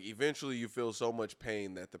 Like, eventually you feel so much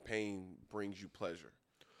pain that the pain brings you pleasure.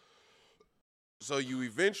 So you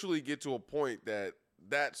eventually get to a point that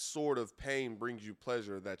sort of pain brings you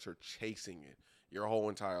pleasure, that you're chasing it your whole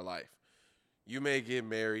entire life. You may get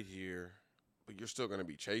married here, but you're still going to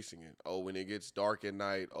be chasing it. Oh, when it gets dark at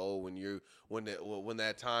night. Oh, when they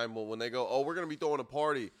go, oh, we're going to be throwing a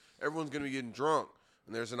party. Everyone's going to be getting drunk.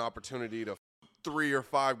 And there's an opportunity to 3 or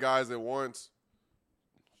 5 guys at once.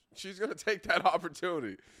 She's going to take that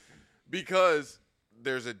opportunity because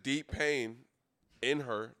there's a deep pain in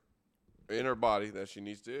her body that she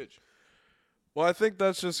needs to itch. Well, I think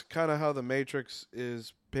that's just kind of how the Matrix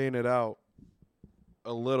is painted out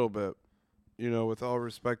a little bit, with all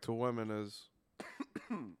respect to women, is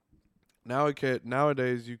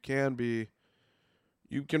nowadays you can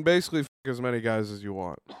basically f*** as many guys as you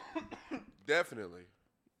want. Definitely.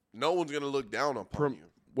 No one's going to look down upon you.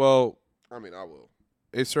 Well, I mean, I will.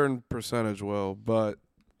 A certain percentage will, but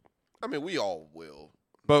I mean, we all will.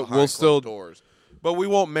 But we'll still doors. But we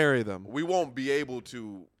won't marry them. We won't be able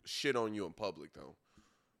to shit on you in public, though.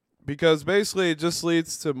 Because basically it just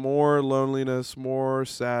leads to more loneliness, more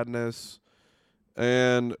sadness,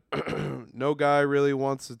 and no guy really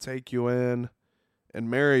wants to take you in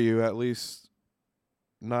and marry you, at least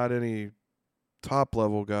not any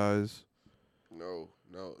top-level guys. No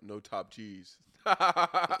top cheese.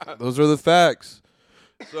 Those are the facts.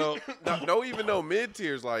 So, no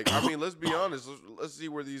mid-tiers. Like, I mean, let's be honest. Let's see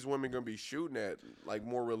where these women going to be shooting at, like,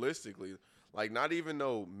 more realistically. Like, not even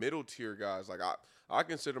no middle-tier guys. Like, I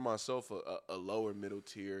consider myself a lower middle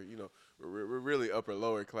tier. We're really upper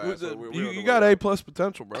lower class. You got A+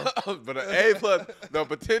 potential, bro. But an A+, the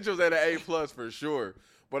potential's at an A+ for sure.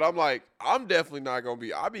 But I'm like, I'm definitely not going to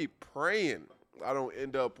be. I be praying I don't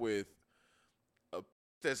end up with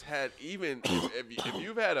that's had, even if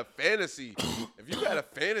you've had a fantasy,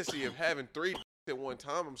 of having 3 at one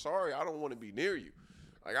time, I'm sorry, I don't want to be near you.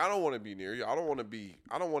 Like, I don't want to be near you. I don't want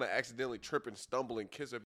to accidentally trip and stumble and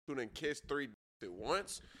kiss a and kiss 3 at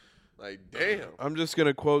once. Like, damn. I'm just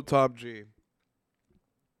gonna quote Top G.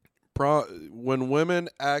 When women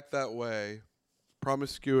act that way,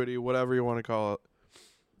 promiscuity, whatever you want to call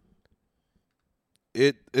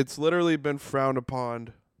it, it's literally been frowned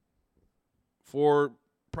upon for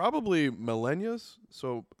probably millennia,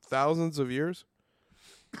 so thousands of years.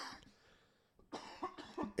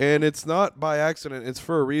 And it's not by accident, it's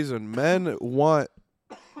for a reason. Men want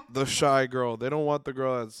the shy girl. They don't want the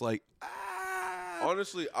girl that's like,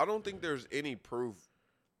 Honestly, I don't think there's any proof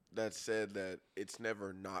that said that it's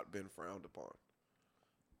never not been frowned upon.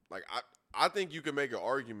 Like, I think you can make an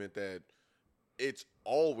argument that it's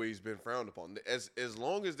always been frowned upon. As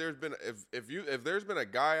long as there's been, if there's been a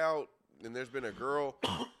guy out and there's been a girl,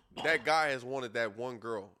 that guy has wanted that one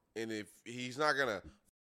girl. And if he's not gonna f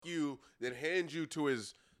you, then hand you to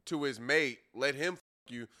his mate, let him f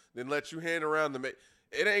you, then let you hand around the mate.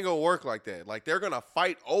 It ain't gonna work like that. Like, they're gonna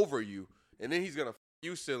fight over you, and then he's gonna f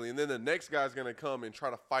you silly, and then the next guy's gonna come and try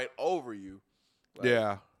to fight over you. Like,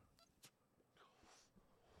 yeah.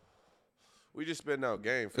 we just spend out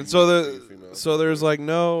game. For And you, so for you females. so there's like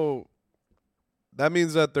no. That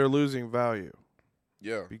means that they're losing value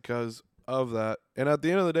yeah. because of that. And at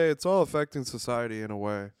the end of the day, it's all affecting society in a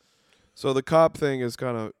way. So the cop thing is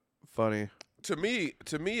kind of funny. To me,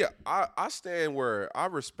 I stand where I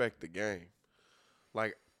respect the game.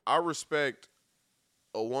 Like, I respect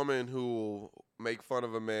a woman who will make fun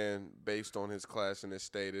of a man based on his class and his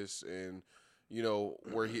status, and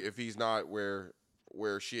where if he's not where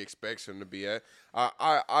she expects him to be at.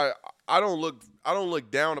 I don't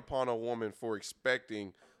look down upon a woman for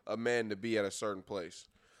expecting a man to be at a certain place.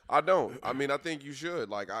 I don't. I mean, I think you should.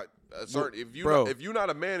 Like, if you're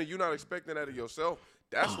not a man and you're not expecting that of yourself,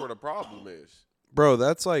 that's where the problem is. Bro,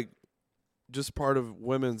 that's like just part of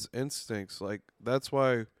women's instincts. Like, that's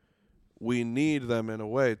why we need them in a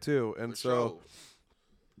way too. And so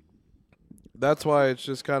that's why it's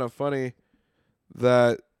just kind of funny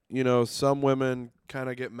that, some women kind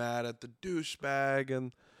of get mad at the douchebag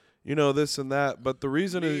and, this and that. But the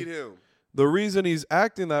reason he's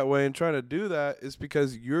acting that way and trying to do that is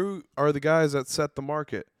because you are the guys that set the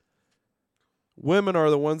market. Women are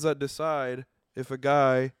the ones that decide if a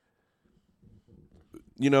guy,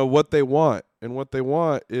 what they want. And what they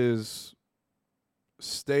want is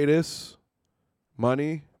status,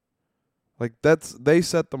 money. Like, they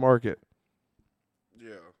set the market.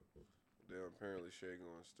 Yeah. They're apparently shaking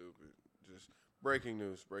on stupid. Just breaking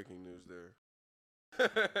news there.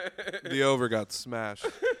 The over got smashed.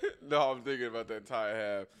 No, I'm thinking about that tie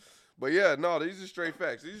half. But yeah, no, these are straight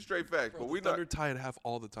facts. Bro, but we Thunder tie at half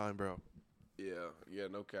all the time, bro. Yeah,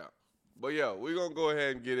 no cap. But yeah, we're gonna go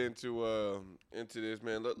ahead and get into this,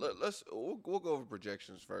 man. We'll go over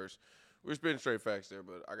projections first. We're spitting straight facts there,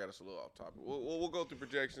 but I got us a little off topic. We'll go through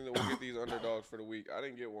projections and we'll get these underdogs for the week. I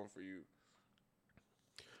didn't get one for you.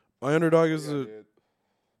 My underdog is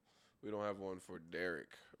we don't have one for Derek,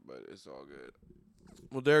 but it's all good.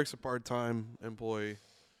 Well, Derek's a part-time employee.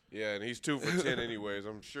 Yeah, and he's 2 for 10 anyways.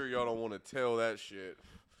 I'm sure y'all don't want to tell that shit.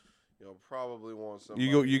 Y'all probably want somebody.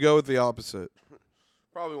 You go with the opposite.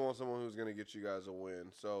 Probably want someone who's gonna get you guys a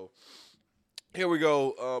win. So here we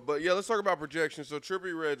go. But yeah, let's talk about projections. So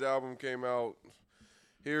Trippie Redd's album came out.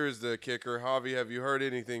 Here is the kicker. Javi, have you heard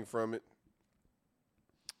anything from it?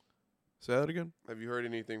 Say that again? Have you heard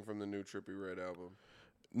anything from the new Trippie Redd album?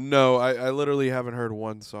 No, I literally haven't heard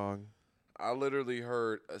one song. I literally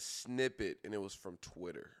heard a snippet, and it was from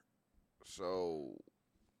Twitter. So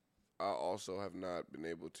I also have not been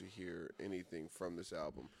able to hear anything from this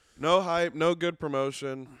album. No hype, no good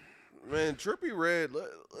promotion. Man, Trippie Redd,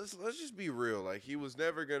 let's just be real. Like, he was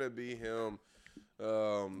never gonna be him.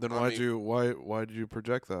 Then why did you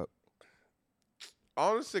project that?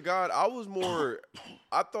 Honest to God,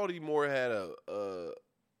 I thought he more had a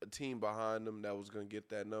team behind him that was gonna get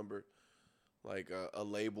that number, like a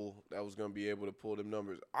label that was gonna be able to pull them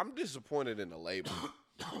numbers. I'm disappointed in the label.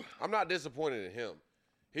 I'm not disappointed in him.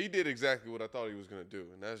 He did exactly what I thought he was going to do,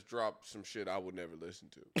 and that's drop some shit I would never listen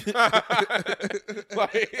to.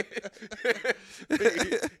 Like,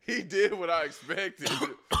 he did what I expected,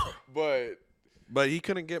 but he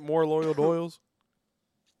couldn't get more Loyal Doyles?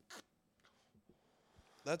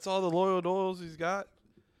 That's all the Loyal Doyles he's got?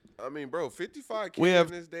 I mean, bro, 55K in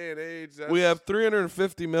this day and age. We have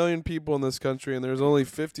 350 million people in this country, and there's only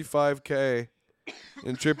 55K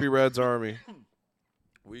in Trippie Redd's army.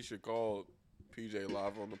 We should call PJ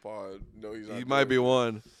live on the pod. No, he's not. He might be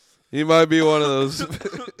one. He might be one of those.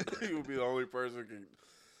 He would be the only person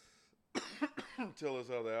who can tell us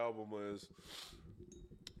how the album is.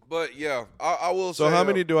 But yeah, I will say. So how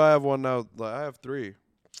many do I have one now? I have 3.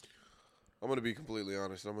 I'm going to be completely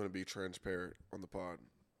honest. I'm going to be transparent on the pod.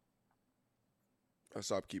 I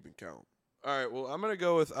stopped keeping count. All right, well, I'm going to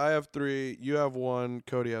go with I have 3, you have 1,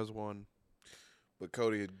 Cody has 1. But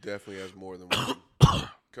Cody definitely has more than 1.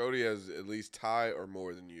 Cody has at least tie or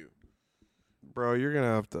more than you. Bro, you're going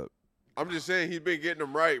to have to. I'm just saying he's been getting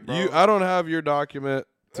them right, bro. I don't have your document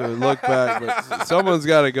to look back, but someone's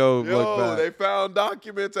got to go look back. They found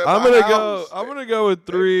documents at my house. I'm going to go with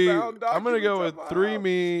 3. I'm going to go with 3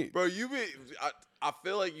 me. Bro, I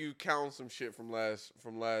feel like you count some shit from last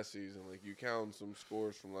season. Like, you count some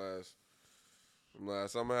scores from last.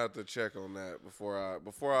 I'm gonna have to check on that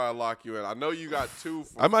before I lock you in. I know you got 2.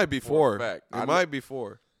 I might be 4. Fact. It might be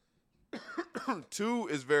 4. 2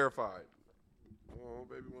 is verified. Oh,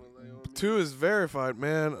 baby, wanna lay on me? 2 is verified,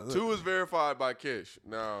 man. 2 is verified by Kish.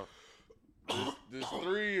 Now, this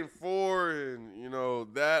 3 and 4, and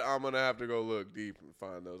that I'm gonna have to go look deep and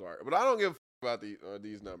find those. But I don't give a about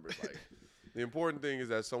these numbers. Like, The important thing is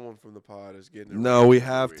that someone from the pod is getting it No, right we every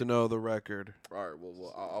have week. to know the record. All right,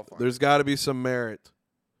 well I'll find There's it. got to be some merit.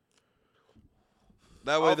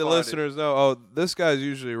 That way I'll the find listeners know, oh, this guy's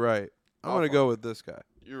usually right. I'm I'll going to find go it. with this guy.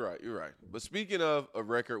 You're right. But speaking of a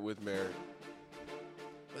record with merit,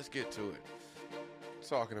 let's get to it.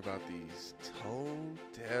 Talking about these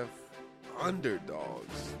tone-deaf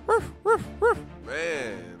underdogs.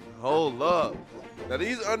 Man, hold up. Now,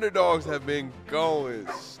 these underdogs have been going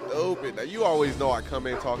stupid. Now, you always know I come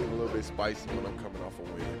in talking a little bit spicy when I'm coming off a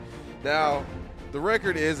win. Now, the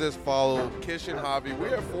record is as follows. Kish and Javi, we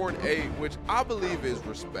are 4-8, which I believe is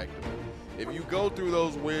respectable. If you go through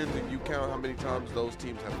those wins and you count how many times those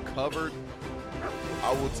teams have covered,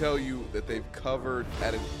 I will tell you that they've covered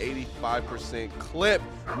at an 85% clip.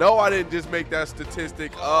 No, I didn't just make that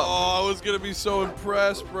statistic up. Oh, I was going to be so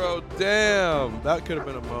impressed, bro. Damn. That could have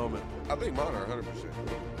been a moment. I think mine are 100%.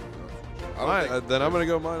 Then I'm going to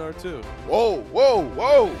go mine are too. Whoa.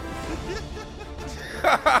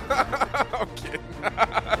 I'm kidding.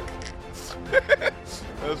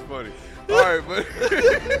 That's funny. All right,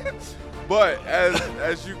 but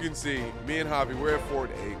as you can see, me and Javi, we're at 4-8,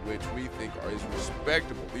 which we think is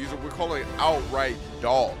respectable. We're calling it outright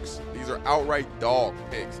dogs. These are outright dog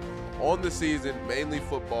picks on the season, mainly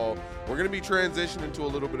football. We're going to be transitioning to a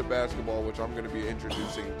little bit of basketball, which I'm going to be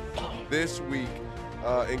introducing this week.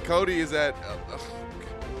 And Cody is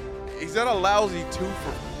he's at a lousy 2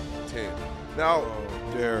 for 10. Now,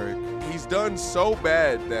 Derek, he's done so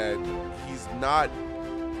bad that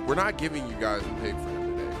we're not giving you guys a pick for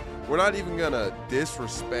him today. We're not even going to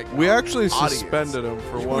disrespect we our actually audience. suspended him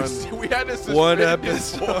for We had to suspend one him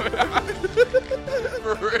episode.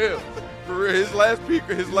 for real. His last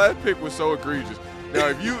pick was so egregious. Now,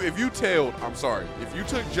 if you tailed, I'm sorry, if you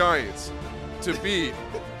took Giants to beat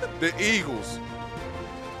the Eagles,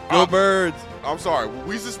 Go Birds. I'm sorry,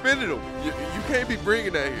 we suspended him. You can't be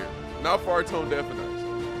bringing that here. Not for our tone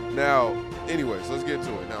deafeners. Now, anyways, let's get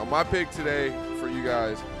to it. Now, my pick today for you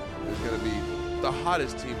guys is going to be the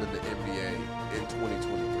hottest team in the NBA in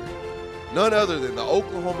 2023. None other than the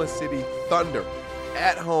Oklahoma City Thunder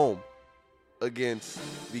at home against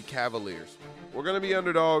the Cavaliers. We're going to be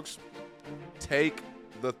underdogs. Take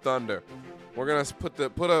the Thunder. We're going to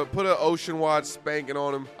put an ocean-wide spanking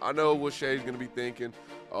on them. I know what Shay's going to be thinking.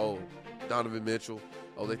 Oh, Donovan Mitchell.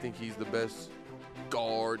 Oh, they think he's the best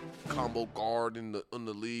combo guard in the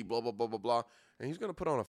league, blah, blah, blah, blah, blah. And he's going to put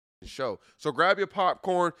on a show. So grab your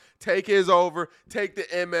popcorn, take his over, take the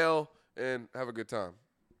ML, and have a good time.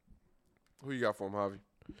 Who you got for him, Javi?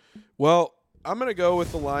 Well, I'm going to go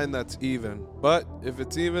with the line that's even. But if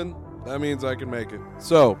it's even, that means I can make it.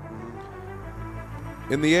 So,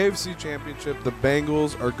 in the AFC Championship, the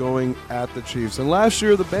Bengals are going at the Chiefs. And last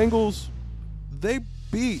year, the Bengals, they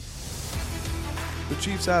beat the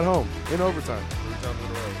Chiefs at home in overtime. 3 times in a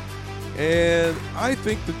row. And I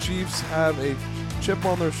think the Chiefs have a chip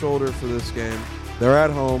on their shoulder for this game. They're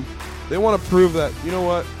at home. They want to prove that, you know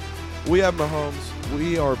what? We have Mahomes.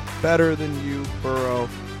 We are better than you, Burrow.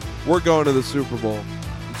 We're going to the Super Bowl.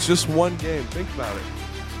 It's just one game. Think about it.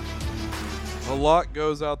 A lot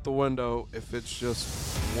goes out the window if it's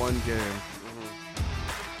just one game.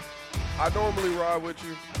 I normally ride with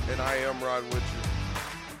you, and I am riding with you.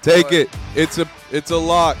 Take But- it. It's a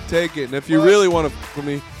lock. Take it. And if you But- really want to, for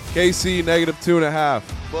me, KC -2.5.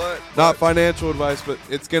 But Not financial advice, but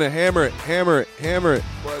it's gonna hammer it. But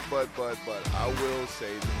I will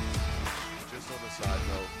say this, just on a side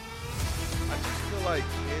note, I just feel like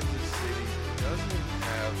Kansas City doesn't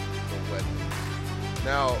have the weapons.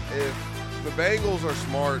 Now, if the Bengals are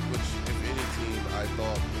smart, which if any team I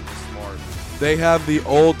thought was smart, They have the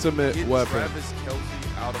ultimate get weapon. Travis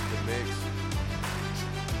Kelce out of the mix,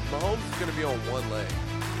 Mahomes is going to be on one leg.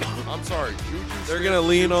 I'm sorry, Juju. They're gonna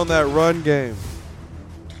lean on that run game.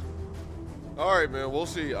 All right, man. We'll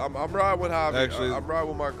see. I'm riding with Javi. Actually, I'm riding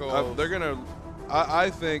with my co-host. I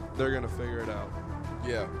think they're gonna figure it out.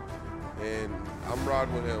 Yeah, and I'm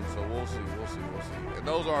riding with him, so we'll see. And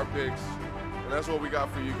those are our picks, and that's what we got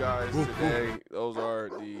for you guys today. Those are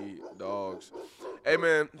the dogs. Hey,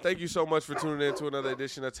 man, thank you so much for tuning in to another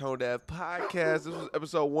edition of Tone Deaf Podcast. This was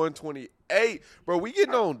episode 128. Bro, we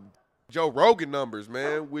getting on Joe Rogan numbers,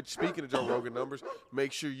 man. Which, speaking of Joe Rogan numbers,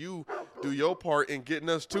 make sure you do your part in getting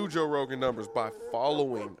us to Joe Rogan numbers by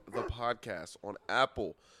following the podcast on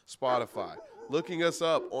Apple, Spotify, looking us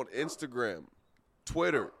up on Instagram,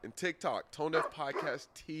 Twitter, and TikTok, Tone Deaf Podcast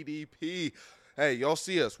TDP. Hey, y'all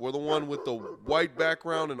see us. We're the one with the white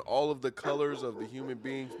background and all of the colors of the human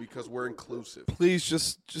beings because we're inclusive. Please,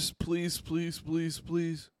 just please. Please.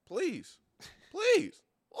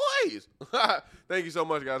 Thank you so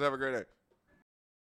much, guys. Have a great day.